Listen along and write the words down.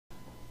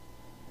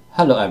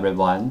Hello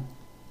everyone.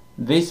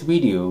 This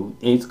video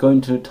is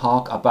going to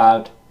talk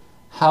about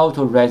how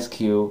to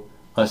rescue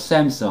a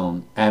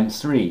Samsung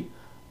M3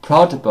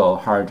 portable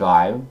hard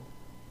drive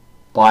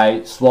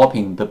by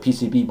swapping the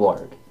PCB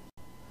board.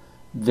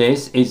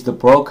 This is the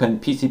broken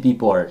PCB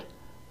board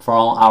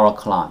from our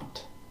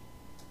client.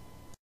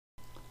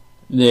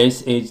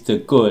 This is the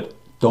good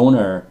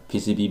donor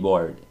PCB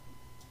board.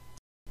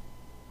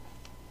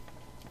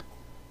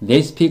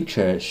 This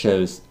picture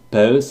shows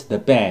both the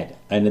bad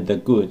and the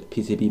good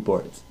PCB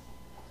boards.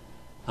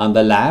 On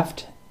the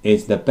left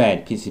is the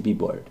bad PCB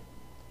board.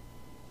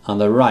 On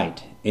the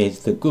right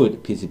is the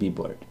good PCB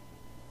board.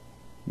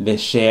 They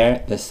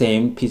share the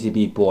same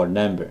PCB board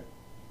number.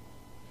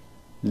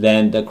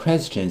 Then the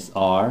questions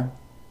are: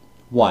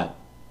 1.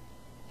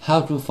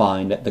 How to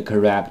find the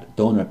correct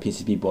donor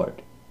PCB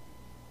board?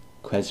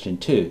 Question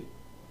 2.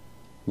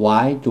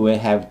 Why do we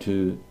have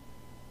to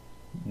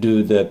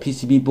do the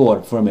PCB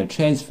board firmware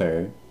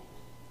transfer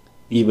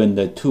even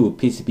the two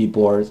PCB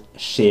boards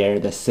share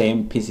the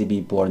same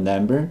PCB board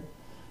number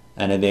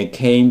and they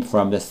came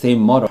from the same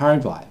model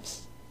hard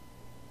drives?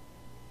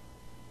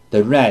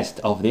 The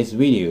rest of this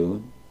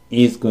video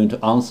is going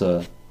to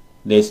answer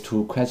these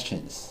two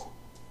questions.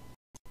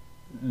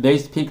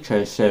 This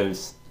picture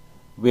shows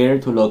where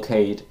to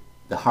locate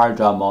the hard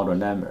drive model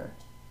number.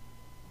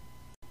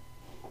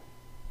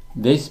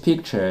 This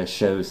picture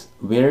shows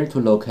where to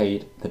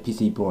locate the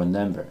PCB board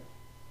number.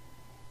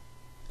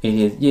 It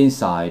is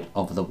inside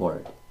of the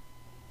board.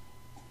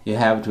 You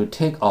have to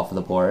take off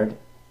the board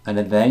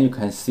and then you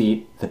can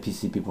see the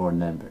PCB board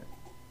number.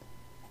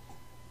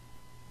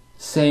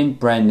 Same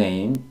brand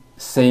name,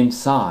 same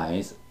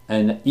size,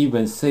 and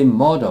even same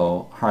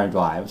model hard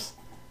drives,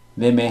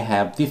 they may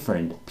have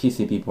different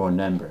PCB board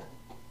number.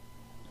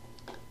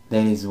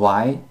 That is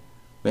why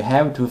we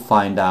have to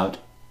find out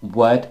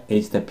what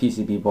is the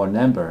PCB board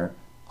number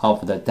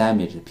of the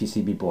damaged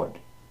PCB board,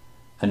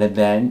 and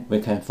then we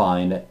can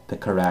find the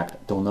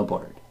correct donor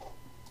board.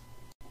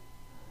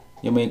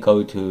 You may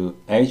go to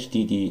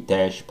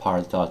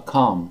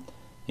hddparts.com,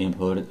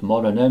 input the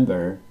model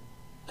number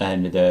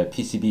and the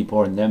PCB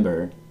board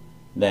number,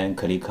 then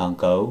click on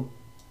Go.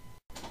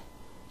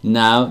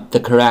 Now the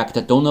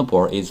correct donor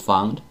board is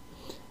found.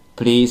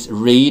 Please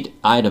read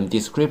item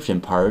description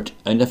part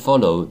and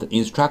follow the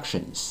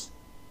instructions.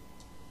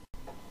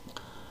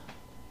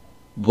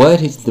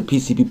 What is the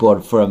PCB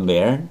board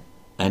firmware,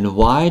 and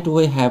why do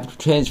we have to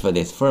transfer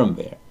this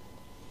firmware?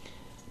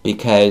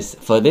 Because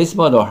for this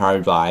model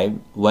hard drive,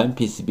 one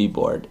PCB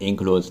board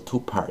includes two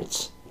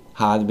parts,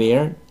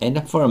 hardware and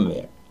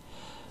firmware.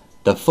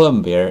 The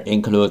firmware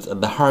includes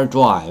the hard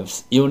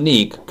drive's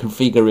unique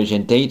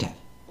configuration data.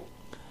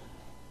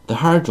 The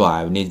hard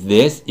drive needs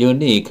this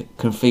unique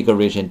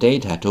configuration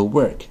data to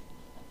work.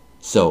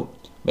 So,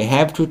 we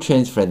have to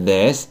transfer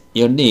this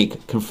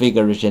unique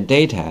configuration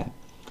data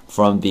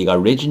from the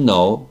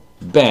original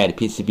bad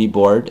PCB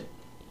board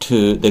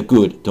to the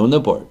good donor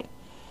board.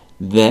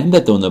 Then the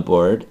donor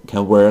board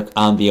can work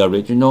on the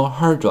original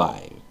hard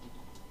drive.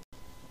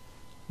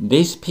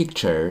 This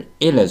picture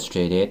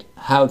illustrated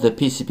how the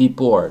PCB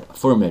board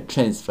firmware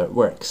transfer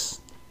works.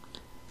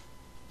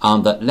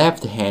 On the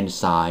left-hand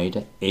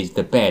side is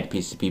the bad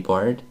PCB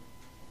board.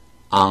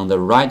 On the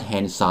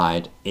right-hand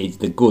side is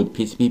the good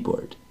PCB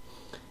board.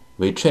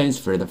 We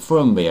transfer the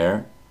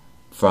firmware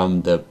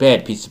from the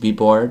bad PCB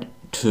board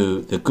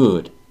to the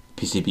good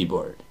PCB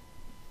board.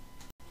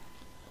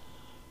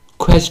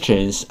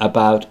 Questions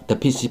about the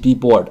PCB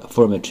board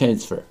firmware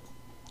transfer.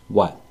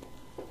 1.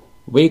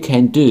 We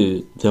can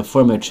do the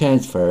firmware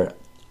transfer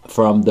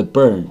from the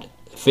burned,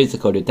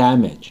 physically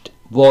damaged,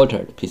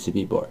 watered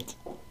PCB boards.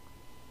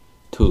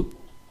 2.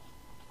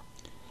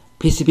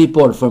 PCB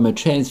board firmware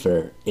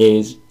transfer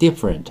is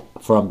different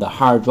from the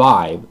hard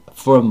drive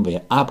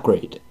firmware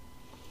upgrade.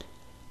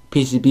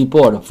 PCB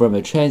board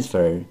firmware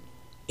transfer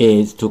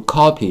is to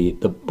copy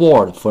the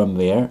board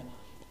firmware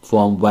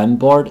from one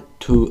board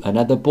to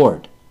another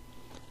board.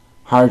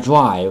 Hard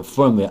drive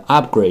firmware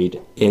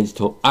upgrade is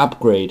to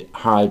upgrade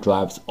hard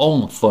drive's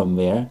own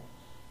firmware.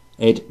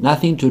 It has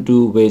nothing to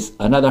do with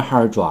another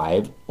hard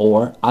drive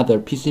or other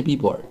PCB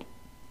board.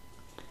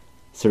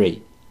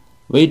 3.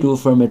 We do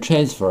firmware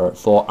transfer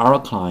for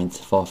our clients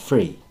for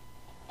free.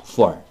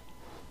 4.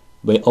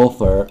 We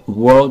offer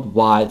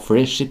worldwide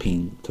free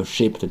shipping to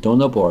ship the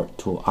donor board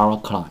to our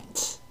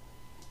clients.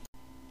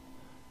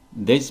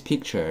 This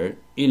picture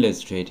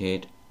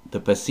illustrated the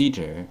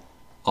procedure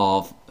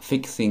of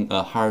fixing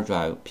a hard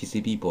drive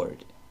PCB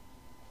board.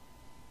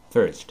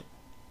 First,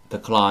 the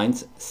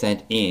clients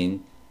sent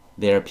in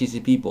their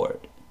PCB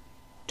board.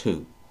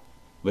 2.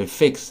 We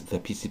fix the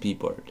PCB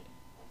board.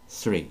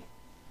 3.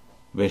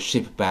 We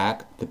ship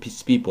back the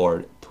PCB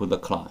board to the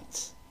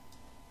clients.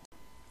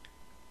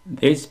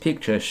 This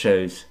picture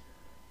shows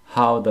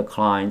how the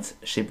clients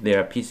ship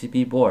their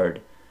PCB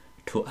board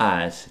to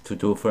us to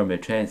do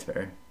firmware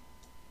transfer.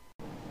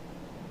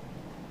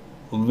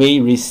 We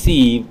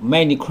receive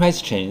many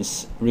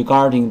questions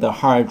regarding the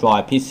hard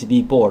drive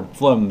PCB board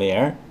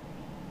firmware,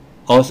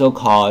 also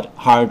called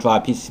hard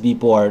drive PCB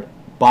board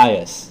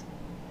BIOS.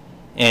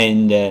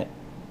 and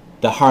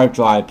the hard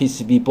drive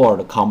PCB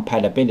board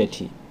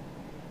compatibility.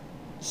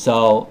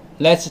 So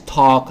let's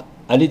talk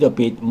a little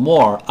bit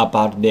more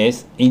about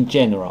this in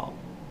general.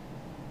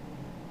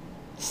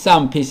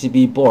 Some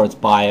PCB boards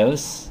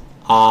BIOS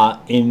are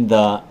in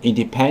the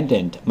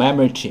independent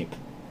memory chip,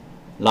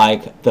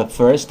 like the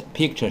first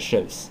picture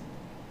shows.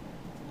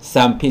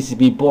 Some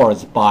PCB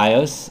boards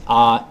BIOS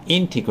are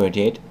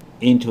integrated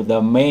into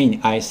the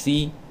main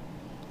IC,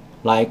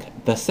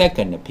 like the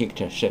second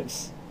picture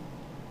shows.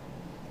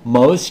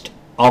 Most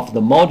of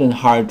the modern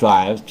hard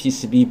drive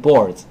PCB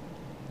boards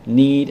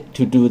need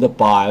to do the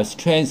BIOS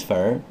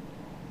transfer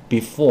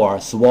before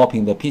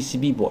swapping the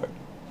PCB board.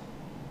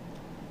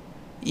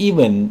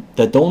 Even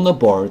the donor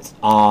boards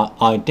are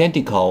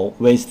identical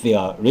with the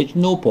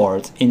original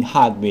boards in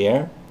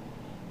hardware.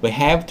 We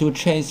have to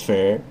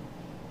transfer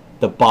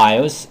the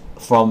BIOS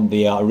from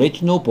the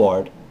original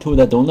board to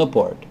the donor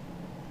board.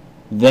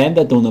 Then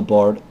the donor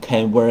board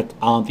can work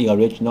on the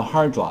original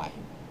hard drive.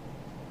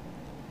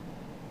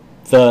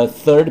 The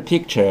third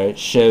picture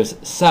shows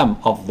some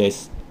of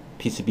these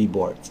PCB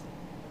boards.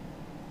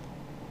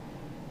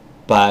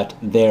 But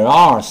there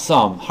are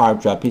some hard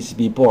drive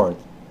PCB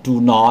boards do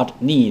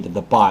not need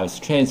the BIOS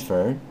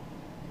transfer.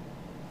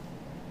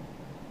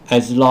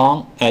 As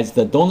long as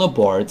the donor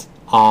boards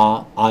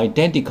are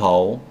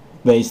identical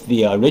with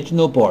the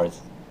original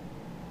boards,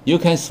 you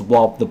can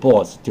swap the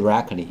boards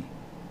directly.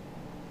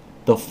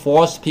 The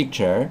fourth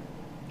picture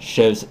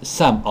shows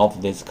some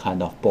of these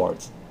kind of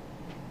boards.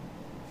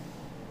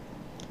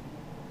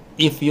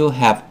 If you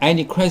have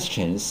any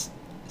questions,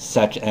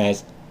 such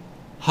as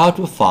how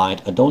to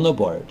find a donor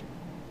board,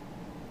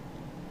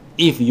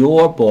 if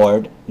your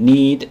board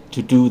need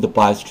to do the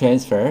BIOS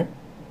transfer,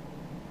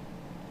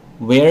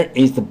 where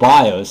is the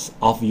BIOS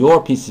of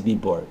your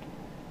PCB board,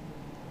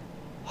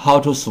 how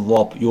to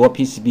swap your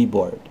PCB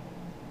board,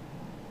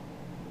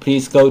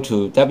 please go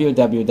to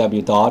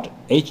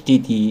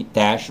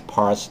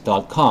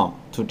www.hdd-parts.com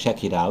to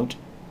check it out,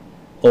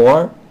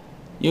 or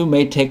you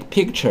may take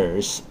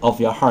pictures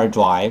of your hard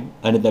drive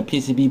and the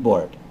PCB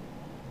board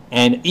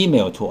and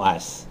email to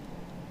us.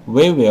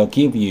 We will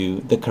give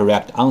you the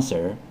correct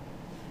answer.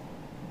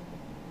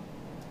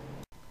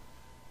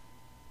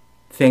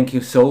 Thank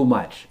you so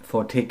much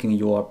for taking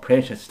your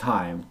precious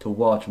time to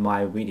watch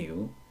my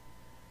video.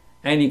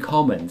 Any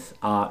comments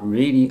are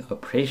really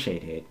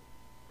appreciated.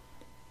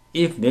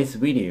 If this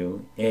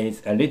video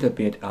is a little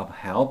bit of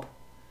help,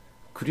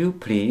 could you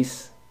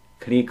please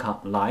click on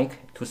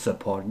like to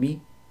support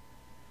me?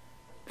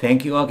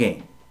 Thank you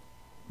again.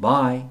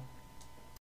 Bye.